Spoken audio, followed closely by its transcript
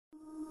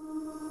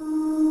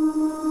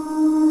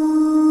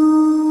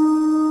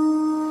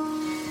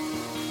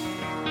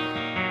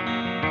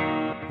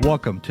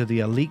Welcome to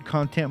the Elite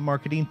Content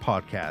Marketing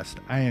Podcast.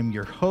 I am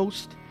your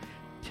host,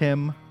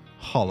 Tim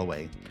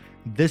Holloway.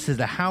 This is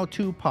a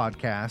how-to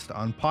podcast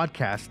on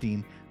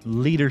podcasting,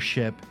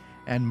 leadership,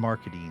 and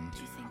marketing.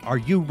 Are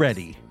you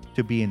ready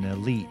to be an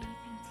elite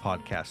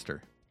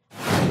podcaster?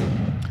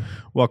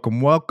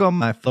 Welcome,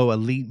 my fellow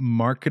elite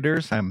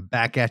marketers. I'm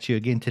back at you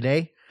again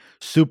today.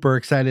 Super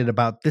excited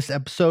about this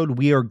episode.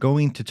 We are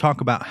going to talk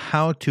about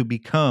how to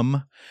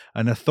become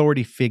an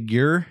authority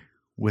figure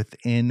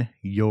within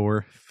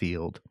your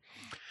field.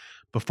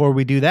 Before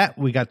we do that,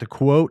 we got the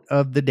quote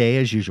of the day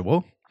as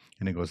usual,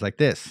 and it goes like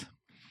this.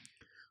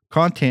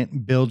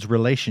 Content builds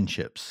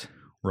relationships.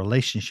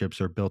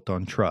 Relationships are built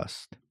on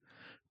trust.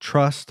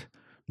 Trust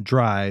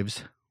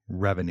drives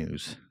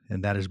revenues.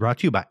 And that is brought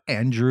to you by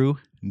Andrew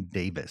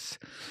Davis.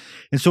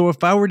 And so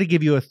if I were to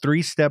give you a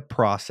 3-step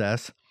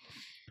process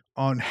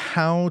on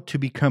how to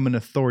become an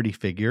authority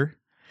figure,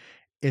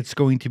 it's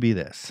going to be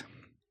this.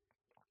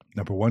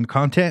 Number 1,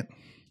 content.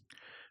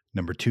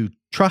 Number 2,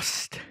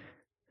 trust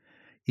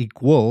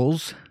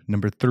equals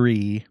number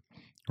 3,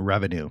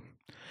 revenue.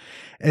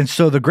 And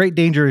so the great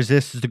danger is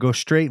to go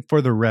straight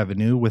for the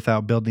revenue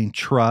without building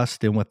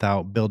trust and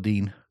without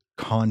building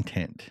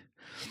content.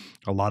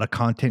 A lot of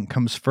content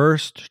comes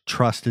first,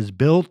 trust is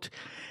built,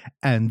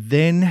 and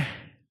then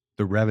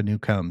the revenue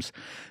comes.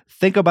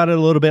 Think about it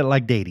a little bit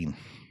like dating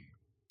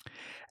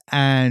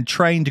and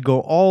trying to go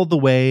all the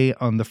way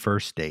on the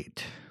first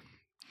date.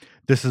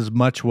 This is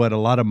much what a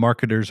lot of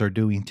marketers are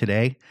doing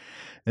today.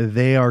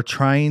 They are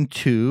trying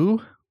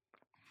to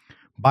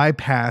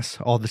bypass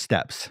all the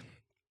steps.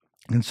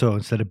 And so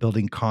instead of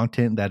building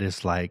content that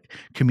is like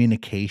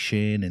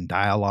communication and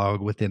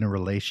dialogue within a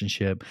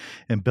relationship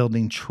and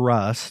building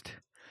trust,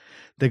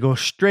 they go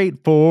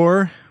straight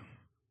for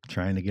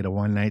trying to get a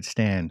one-night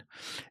stand.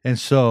 And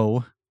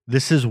so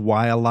this is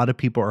why a lot of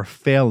people are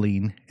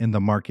failing in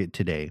the market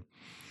today.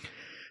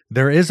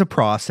 There is a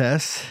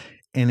process,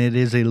 and it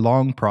is a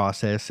long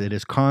process. It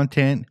is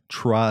content,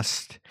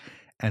 trust,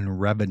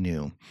 and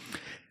revenue.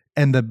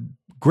 And the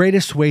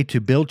greatest way to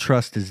build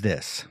trust is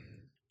this: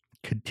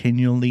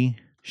 continually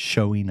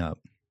showing up,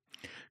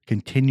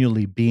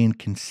 continually being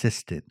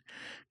consistent,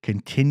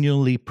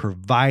 continually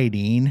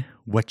providing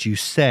what you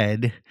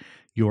said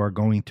you are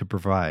going to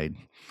provide.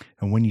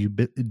 And when you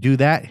do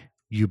that,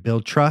 you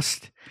build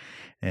trust,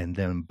 and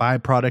then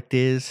byproduct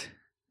is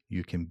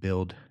you can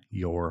build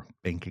your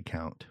bank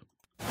account.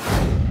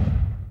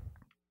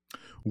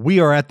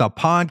 We are at the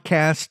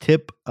podcast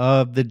tip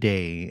of the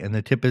day, and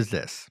the tip is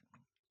this.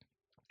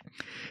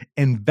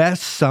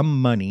 Invest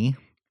some money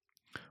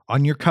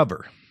on your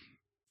cover.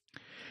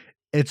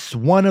 It's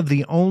one of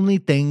the only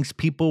things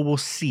people will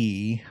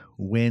see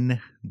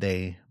when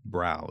they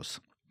browse.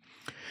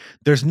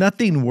 There's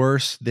nothing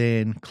worse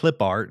than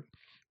clip art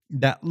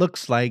that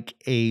looks like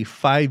a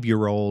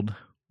 5-year-old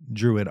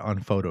drew it on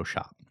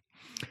Photoshop.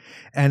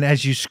 And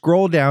as you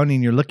scroll down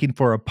and you're looking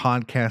for a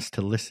podcast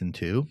to listen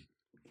to,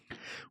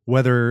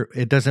 whether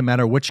it doesn't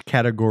matter which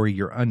category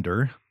you're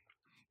under,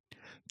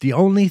 the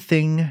only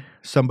thing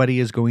somebody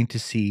is going to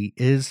see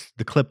is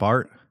the clip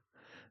art,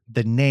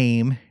 the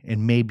name,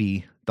 and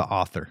maybe the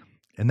author.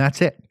 And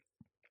that's it.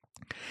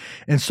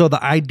 And so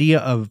the idea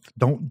of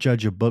don't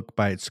judge a book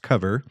by its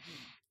cover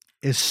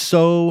is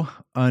so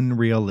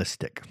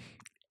unrealistic.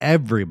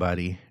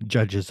 Everybody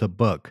judges a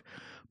book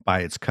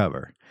by its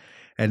cover.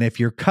 And if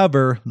your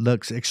cover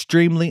looks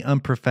extremely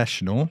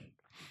unprofessional,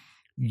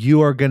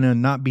 you are going to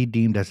not be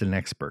deemed as an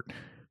expert.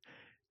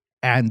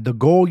 And the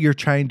goal you're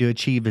trying to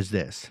achieve is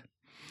this,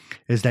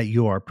 is that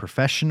you are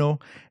professional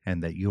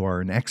and that you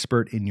are an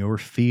expert in your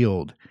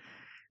field.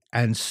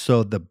 And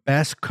so the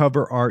best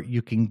cover art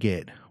you can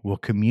get will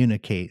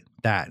communicate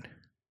that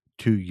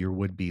to your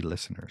would-be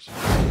listeners.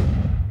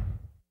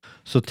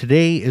 So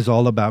today is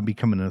all about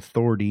becoming an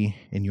authority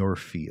in your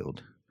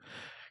field.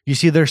 You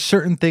see, there's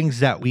certain things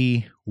that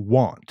we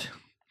want.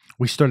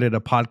 We started a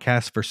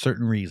podcast for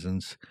certain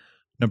reasons.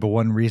 Number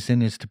 1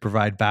 reason is to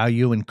provide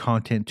value and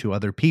content to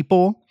other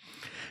people.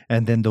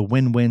 And then the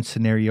win-win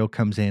scenario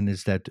comes in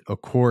is that,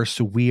 of course,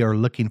 we are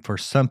looking for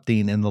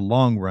something in the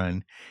long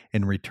run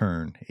in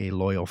return, a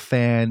loyal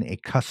fan, a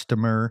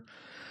customer.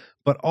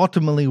 But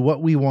ultimately,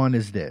 what we want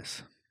is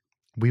this.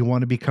 We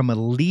want to become a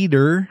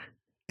leader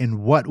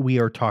in what we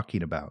are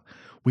talking about.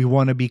 We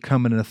want to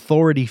become an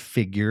authority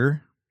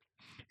figure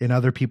in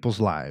other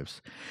people's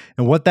lives.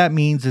 And what that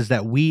means is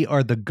that we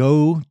are the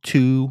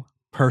go-to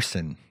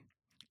person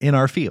in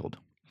our field.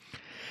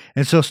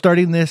 And so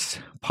starting this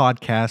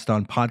podcast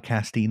on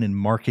podcasting and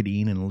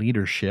marketing and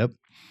leadership,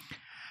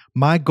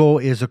 my goal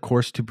is, of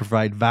course, to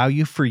provide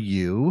value for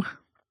you,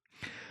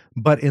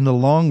 but in the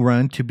long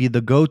run, to be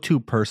the go-to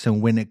person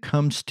when it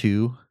comes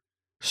to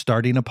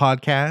starting a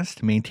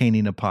podcast,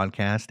 maintaining a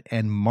podcast,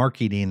 and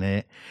marketing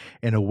it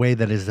in a way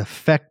that is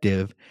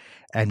effective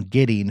and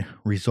getting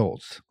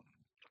results.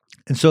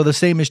 And so the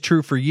same is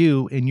true for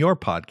you in your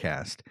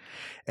podcast.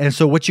 And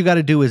so what you got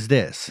to do is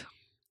this,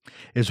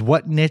 is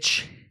what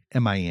niche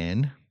am I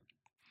in?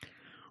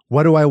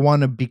 What do I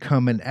want to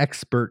become an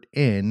expert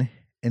in?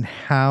 And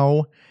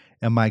how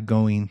am I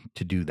going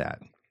to do that?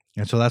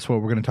 And so that's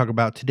what we're going to talk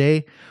about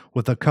today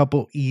with a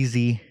couple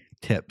easy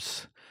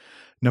tips.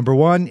 Number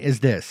one is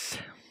this: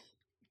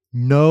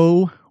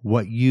 know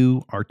what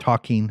you are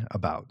talking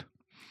about.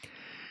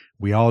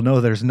 We all know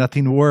there's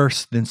nothing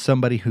worse than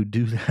somebody who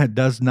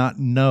does not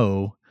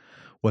know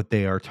what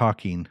they are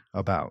talking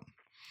about.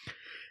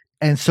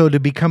 And so to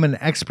become an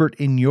expert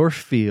in your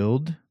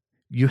field,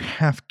 you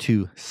have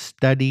to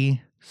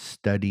study,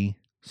 study,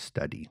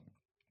 study.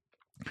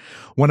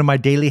 One of my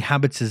daily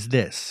habits is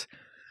this.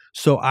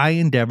 So I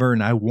endeavor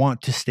and I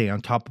want to stay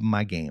on top of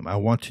my game. I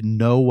want to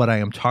know what I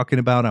am talking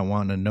about. I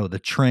want to know the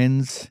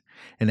trends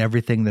and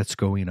everything that's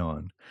going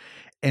on.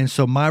 And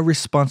so my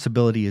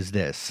responsibility is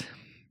this: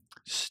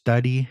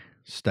 study,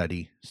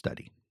 study,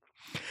 study.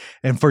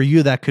 And for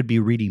you, that could be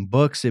reading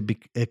books.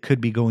 It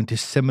could be going to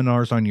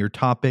seminars on your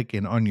topic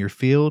and on your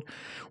field.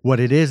 What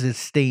it is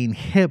staying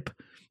hip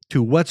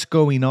to what's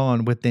going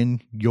on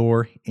within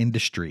your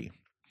industry.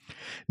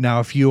 Now,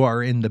 if you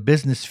are in the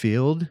business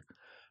field,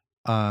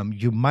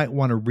 you might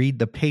want to read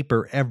the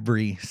paper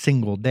every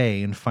single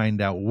day and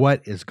find out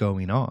what is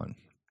going on.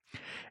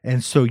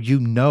 And so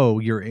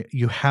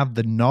you have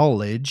the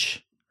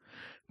knowledge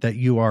that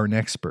you are an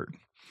expert.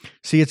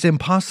 See, it's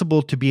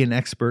impossible to be an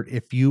expert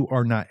if you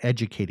are not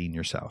educating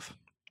yourself.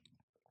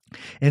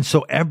 And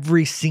so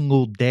every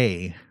single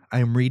day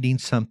I'm reading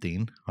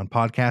something on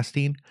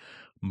podcasting,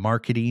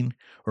 marketing,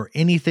 or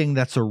anything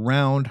that's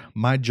around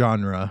my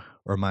genre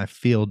or my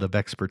field of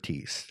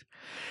expertise.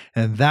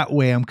 And that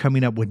way I'm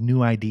coming up with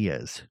new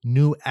ideas,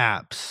 new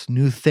apps,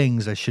 new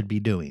things I should be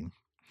doing.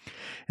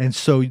 And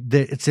so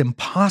it's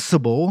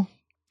impossible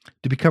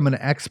to become an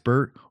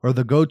expert or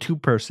the go-to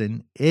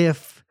person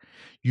if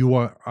you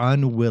are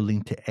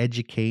unwilling to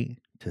educate,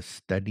 to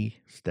study,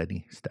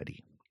 study,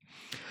 study.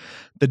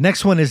 The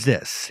next one is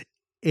this.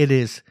 It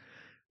is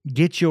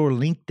get your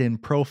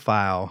LinkedIn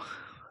profile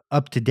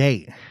up to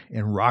date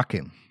and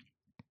rocking.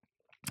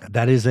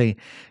 That is a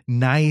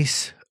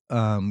nice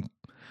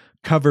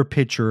cover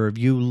picture of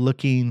you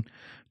looking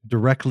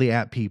directly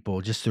at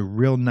people, just a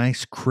real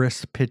nice,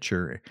 crisp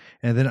picture.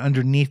 And then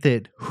underneath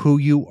it, who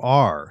you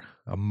are,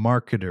 a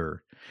marketer,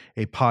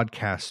 a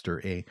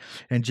podcaster,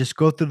 and just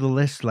go through the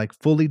list, like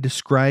fully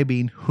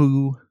describing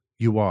who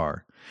you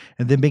are.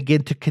 And then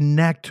begin to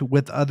connect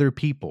with other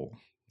people,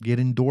 get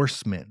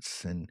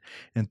endorsements and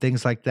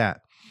things like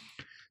that.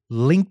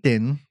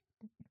 LinkedIn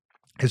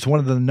is one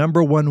of the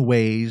number one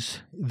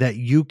ways that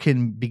you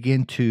can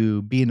begin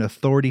to be an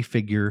authority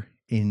figure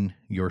in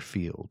your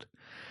field.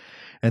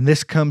 And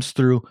this comes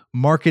through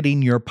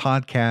marketing your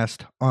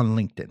podcast on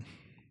LinkedIn.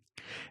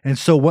 And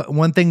so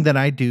one thing that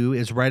I do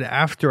is right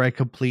after I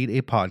complete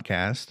a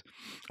podcast,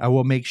 I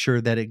will make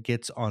sure that it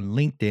gets on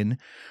LinkedIn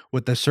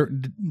with a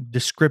certain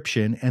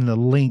description and a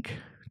link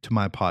to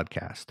my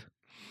podcast.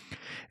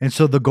 And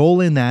so the goal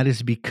in that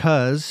is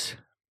because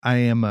I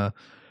am a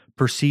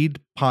perceived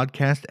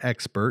podcast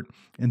expert,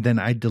 and then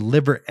I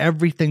deliver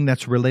everything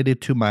that's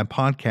related to my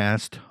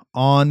podcast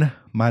on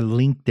my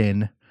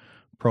LinkedIn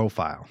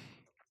profile.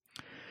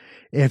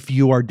 If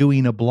you are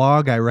doing a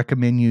blog, I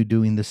recommend you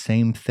doing the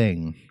same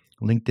thing.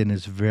 LinkedIn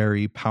is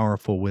very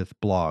powerful with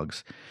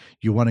blogs.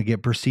 You want to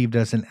get perceived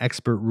as an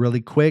expert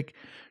really quick,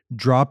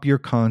 drop your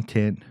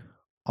content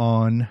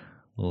on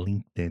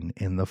LinkedIn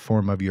in the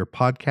form of your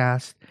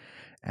podcast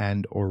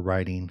and or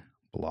writing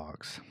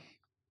blogs.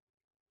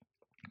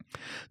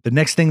 The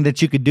next thing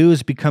that you could do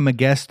is become a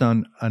guest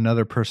on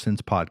another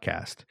person's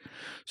podcast.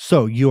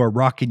 So you are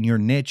rocking your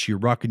niche, you're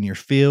rocking your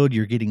field,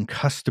 you're getting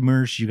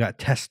customers, you got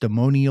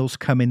testimonials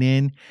coming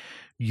in,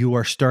 you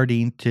are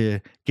starting to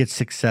get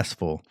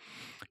successful.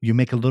 You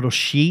make a little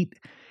sheet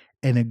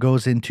and it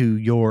goes into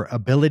your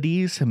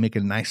abilities and make a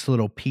nice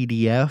little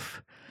PDF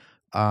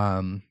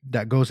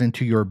that goes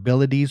into your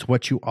abilities,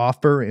 what you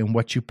offer and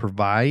what you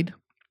provide.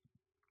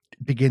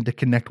 Begin to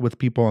connect with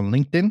people on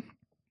LinkedIn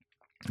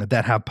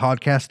that have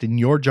podcasts in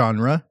your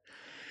genre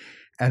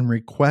and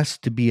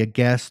request to be a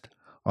guest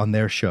on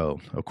their show.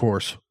 Of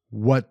course,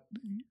 what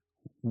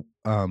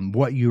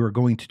you are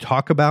going to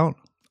talk about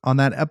on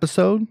that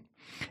episode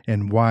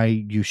and why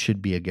you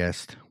should be a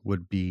guest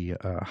would be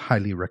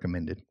highly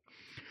recommended.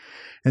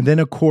 And then,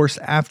 of course,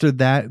 after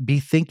that, be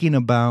thinking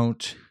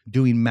about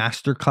doing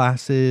master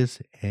classes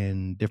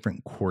and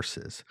different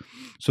courses.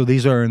 So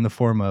these are in the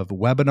form of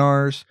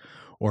webinars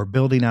or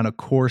building out a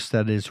course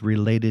that is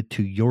related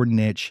to your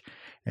niche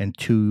and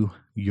to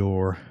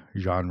your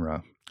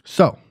genre.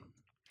 So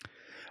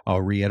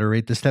I'll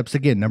reiterate the steps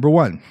again. Number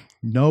one,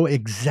 know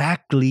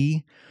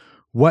exactly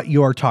what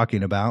you are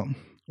talking about.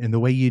 And the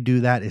way you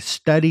do that is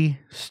study,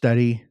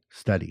 study,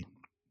 study.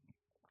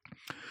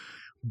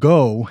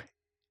 Go,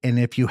 and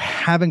if you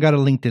haven't got a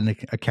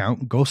LinkedIn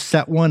account, go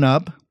set one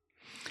up.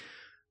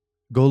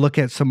 Go look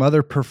at some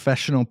other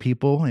professional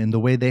people and the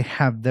way they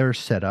have theirs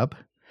set up,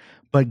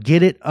 but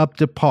get it up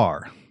to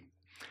par.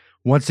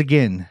 Once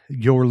again,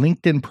 your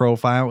LinkedIn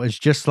profile is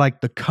just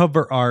like the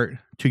cover art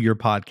to your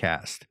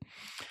podcast.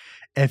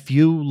 If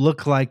you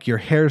look like your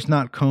hair's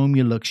not combed,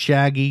 you look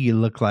shaggy, you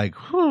look like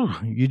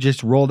you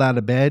just rolled out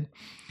of bed,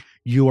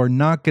 you are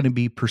not going to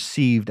be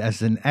perceived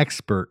as an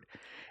expert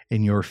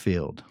in your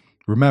field.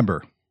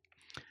 Remember,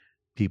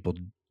 people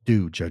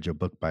do judge a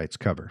book by its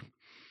cover.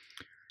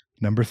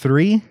 Number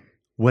 3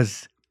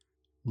 was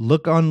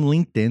look on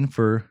LinkedIn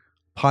for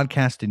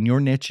podcasts in your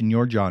niche and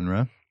your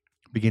genre.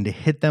 Begin to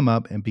hit them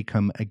up and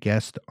become a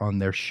guest on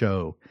their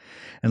show.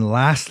 And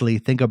lastly,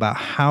 think about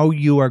how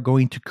you are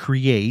going to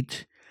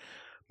create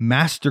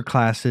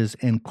masterclasses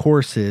and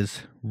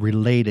courses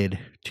related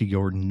to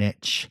your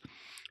niche.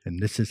 And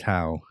this is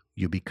how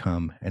you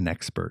become an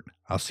expert.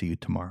 I'll see you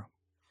tomorrow.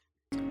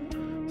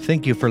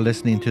 Thank you for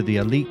listening to the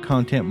Elite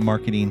Content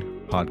Marketing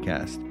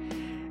Podcast.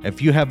 If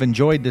you have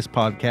enjoyed this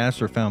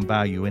podcast or found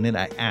value in it,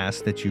 I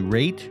ask that you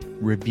rate,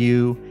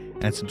 review,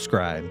 and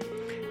subscribe.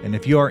 And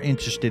if you are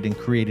interested in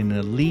creating an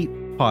elite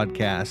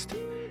podcast,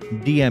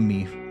 DM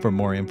me for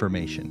more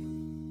information.